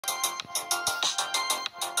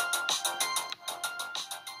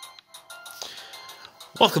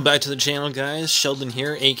Welcome back to the channel, guys. Sheldon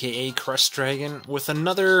here, aka Crest Dragon, with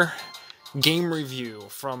another game review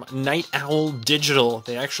from Night Owl Digital.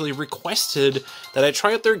 They actually requested that I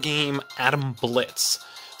try out their game Atom Blitz.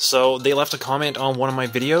 So they left a comment on one of my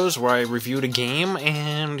videos where I reviewed a game,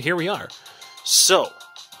 and here we are. So,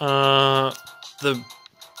 the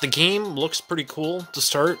game looks pretty cool to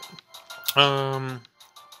start.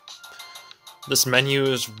 This menu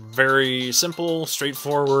is very simple,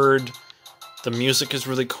 straightforward. The music is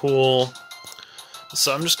really cool.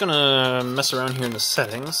 So I'm just gonna mess around here in the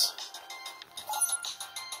settings.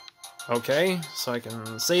 Okay, so I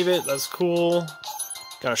can save it, that's cool.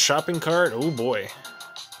 Got a shopping cart, oh boy.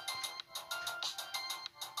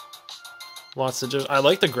 Lots of I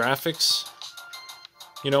like the graphics.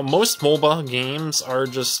 You know, most mobile games are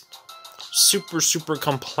just super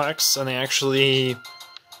complex, and they actually,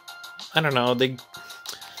 I don't know, they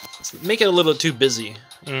make it a little too busy.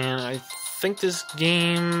 And I think this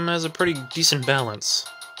game has a pretty decent balance.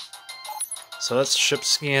 So that's ship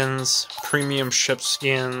skins, premium ship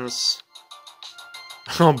skins,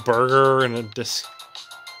 a burger and a disc.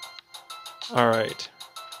 Alright.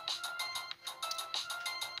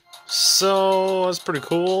 So that's pretty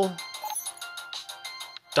cool.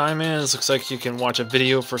 Diamonds, looks like you can watch a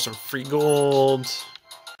video for some free gold.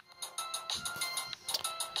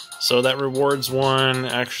 So that rewards one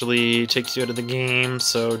actually takes you out of the game,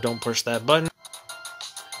 so don't push that button.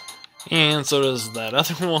 And so does that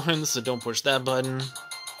other one, so don't push that button.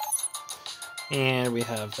 And we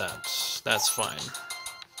have that. That's fine.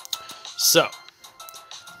 So,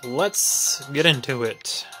 let's get into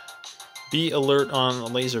it. Be alert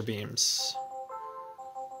on laser beams.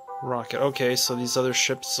 Rocket. Okay, so these other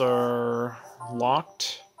ships are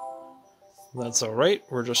locked. That's alright,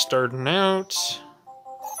 we're just starting out.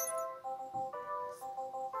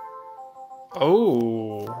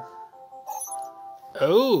 Oh.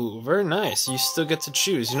 Oh, very nice. You still get to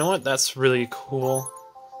choose. You know what? That's really cool.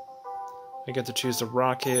 I get to choose the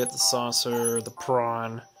rocket, the saucer, the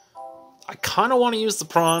prawn. I kind of want to use the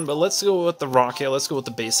prawn, but let's go with the rocket. Let's go with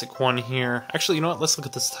the basic one here. Actually, you know what? Let's look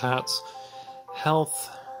at the stats. Health,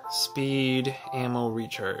 speed, ammo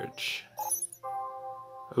recharge.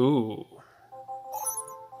 Ooh.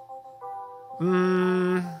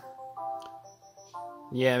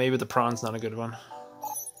 Yeah, maybe the prawn's not a good one.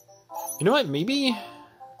 You know what, maybe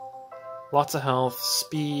lots of health,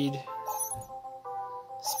 speed.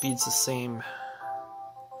 Speed's the same.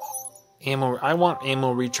 Ammo, I want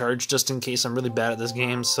ammo recharge just in case I'm really bad at this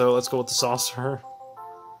game, so let's go with the saucer.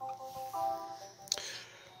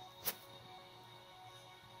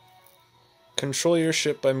 Control your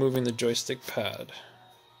ship by moving the joystick pad.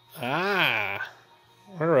 Ah,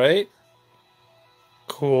 alright.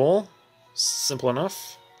 Cool. Simple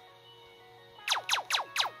enough.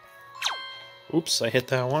 Oops, I hit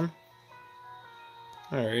that one.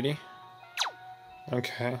 Alrighty.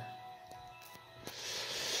 Okay.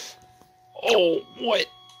 Oh, what?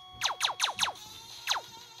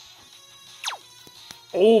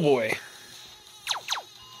 Oh boy.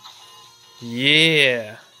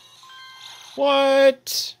 Yeah.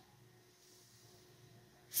 What?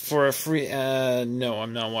 For a free, no,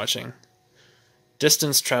 I'm not watching.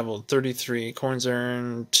 Distance traveled, 33. Coins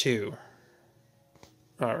earned, 2.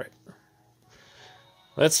 Alright.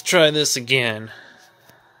 Let's try this again.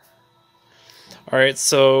 Alright,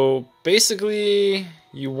 so basically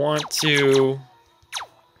you want to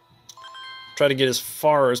try to get as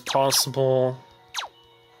far as possible.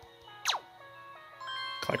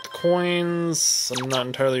 Collect the coins. I'm not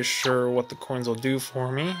entirely sure what the coins will do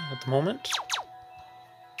for me at the moment.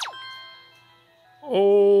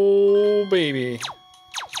 Oh, baby.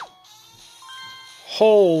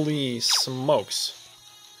 Holy smokes.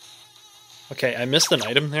 Okay, I missed an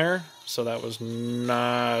item there, so that was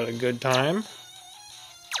not a good time.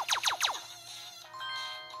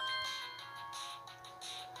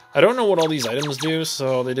 I don't know what all these items do,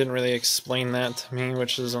 so they didn't really explain that to me,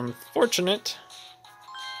 which is unfortunate.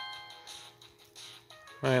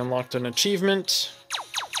 I unlocked an achievement.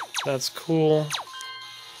 That's cool.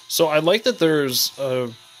 So I like that there's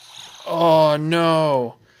a... Oh,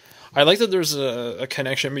 no! I like that there's a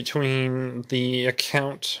connection between the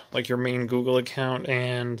account, like your main Google account,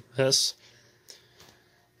 and this.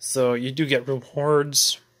 So you do get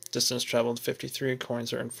rewards. Distance traveled 53,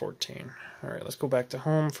 coins earned 14. Alright, let's go back to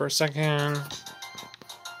home for a second.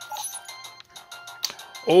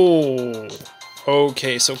 Oh!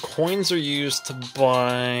 Okay, so coins are used to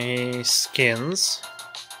buy skins.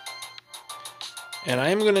 And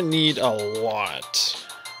I'm gonna need a lot.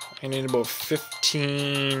 I need about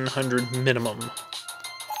 1,500 minimum.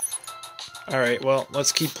 Alright, well,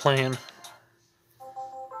 let's keep playing.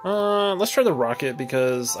 Let's try the rocket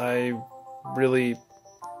because I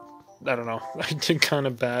don't know. I did kind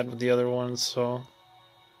of bad with the other ones, so.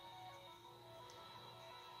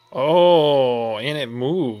 Oh, and it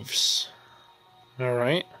moves.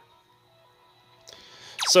 Alright.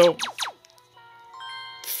 So,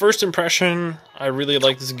 first impression, I really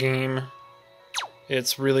like this game.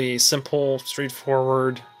 It's really simple,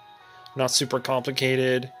 straightforward, not super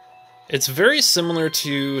complicated. It's very similar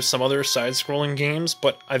to some other side-scrolling games,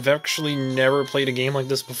 but I've actually never played a game like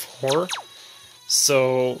this before.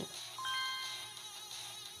 So,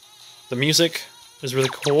 the music is really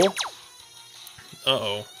cool.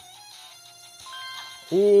 Uh-oh.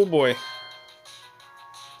 Oh boy.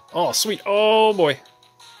 Oh, sweet. Oh boy.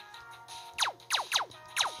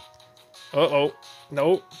 Uh-oh.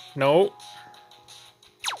 No. No.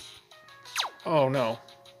 Oh no.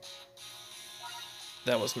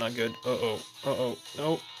 That was not good. Uh-oh. Uh-oh.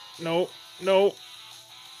 No. No. No.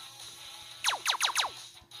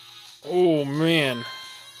 Oh man.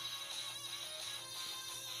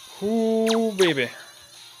 Ooh, baby.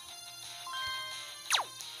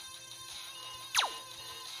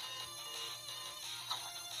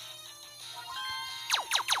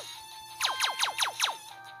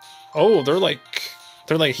 Oh, they're like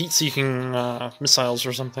heat-seeking missiles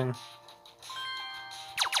or something.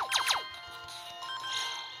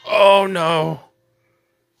 Oh no.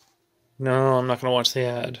 No, I'm not gonna watch the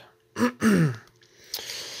ad.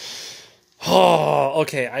 Oh,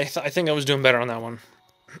 okay. I think I was doing better on that one.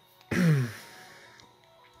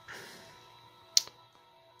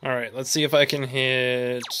 Alright, let's see if I can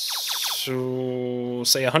hit,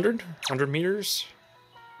 say 100 meters.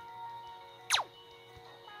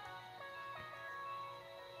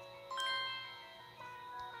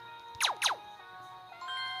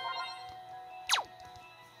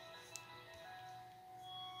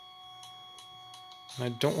 I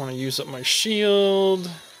don't want to use up my shield.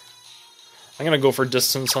 I'm gonna go for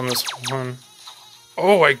distance on this one.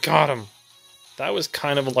 Oh, I got him! That was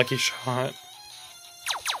kind of a lucky shot.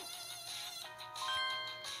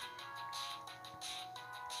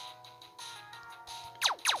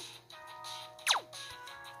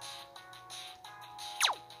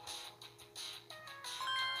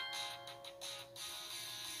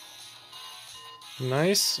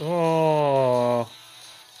 Nice. Oh,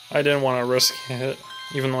 I didn't want to risk it,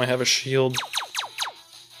 even though I have a shield.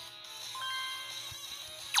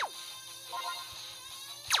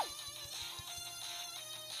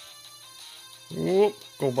 Whoop,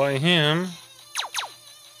 go by him.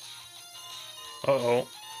 Uh-oh.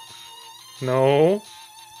 No.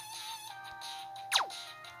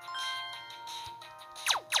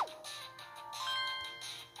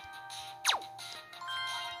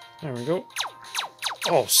 There we go.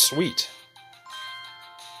 Oh, sweet.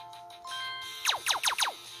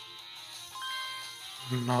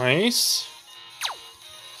 Nice.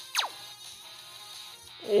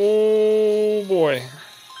 Oh, boy.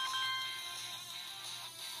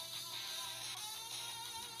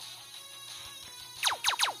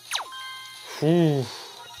 Whew.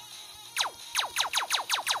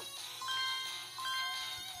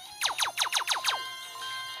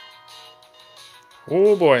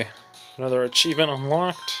 Oh, boy. Another achievement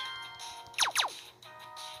unlocked.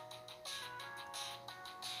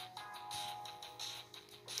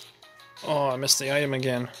 Oh, I missed the item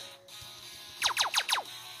again.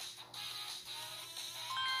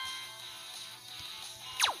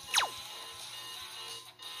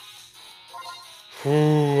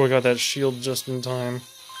 Ooh, I got that shield just in time.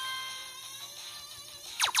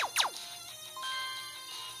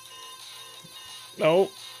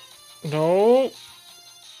 No. No.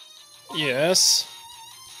 Yes.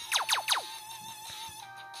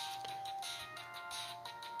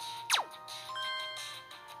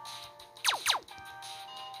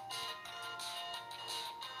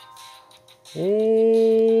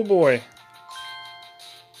 Oh boy.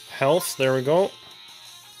 Health, there we go.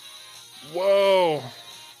 Whoa.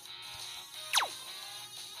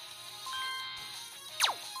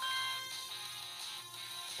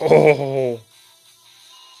 Oh.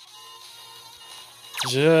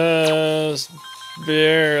 Just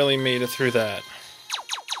barely made it through that.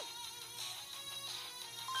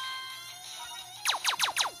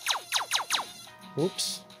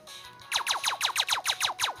 Oops.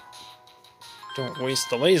 Don't waste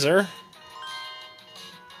the laser.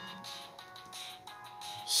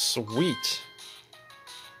 Sweet.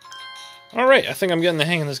 Alright, I think I'm getting the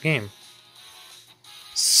hang of this game.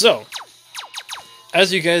 So,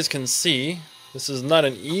 as you guys can see, this is not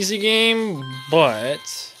an easy game, but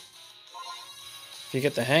if you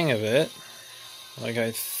get the hang of it, like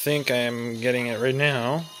I think I'm getting it right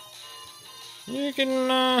now, you can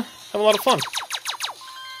have a lot of fun.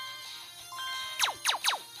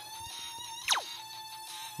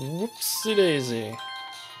 Whoopsie daisy.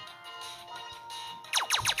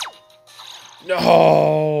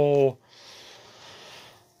 No!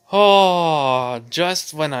 Oh,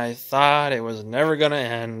 just when I thought it was never gonna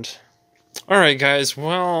end. Alright guys,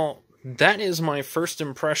 well, that is my first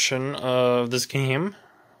impression of this game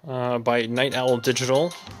by Night Owl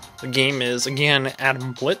Digital. The game is, again,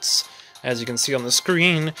 Atom Blitz, as you can see on the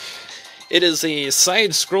screen. It is a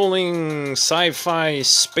side-scrolling sci-fi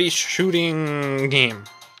space shooting game.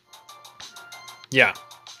 Yeah.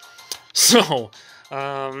 So,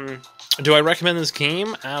 do I recommend this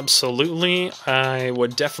game? Absolutely. I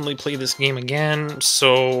would definitely play this game again,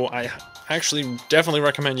 so I actually definitely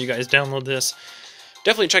recommend you guys download this.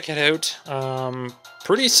 Definitely check it out.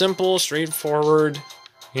 Pretty simple, straightforward.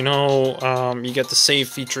 You know, you get the save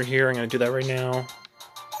feature here. I'm going to do that right now.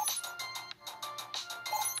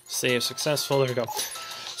 Save successful. There we go.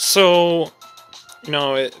 So, you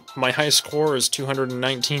know, my high score is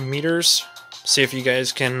 219 meters. See if you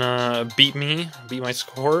guys can beat my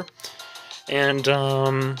score. And,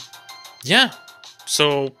 yeah.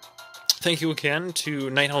 So, thank you again to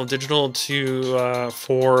Night Owl Digital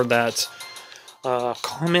for that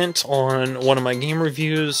comment on one of my game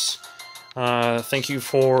reviews. Thank you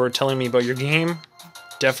for telling me about your game.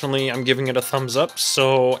 Definitely, I'm giving it a thumbs up,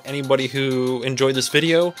 so anybody who enjoyed this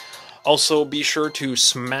video, also be sure to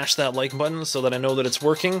smash that like button so that I know that it's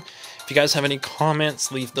working. If you guys have any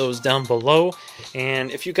comments, leave those down below.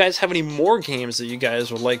 And if you guys have any more games that you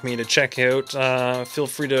guys would like me to check out, feel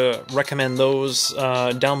free to recommend those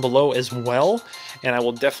down below as well, and I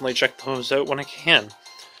will definitely check those out when I can.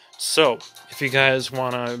 So, if you guys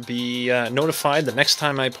want to be notified the next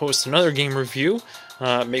time I post another game review,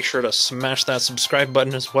 make sure to smash that subscribe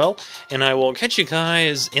button as well, and I will catch you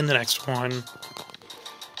guys in the next one.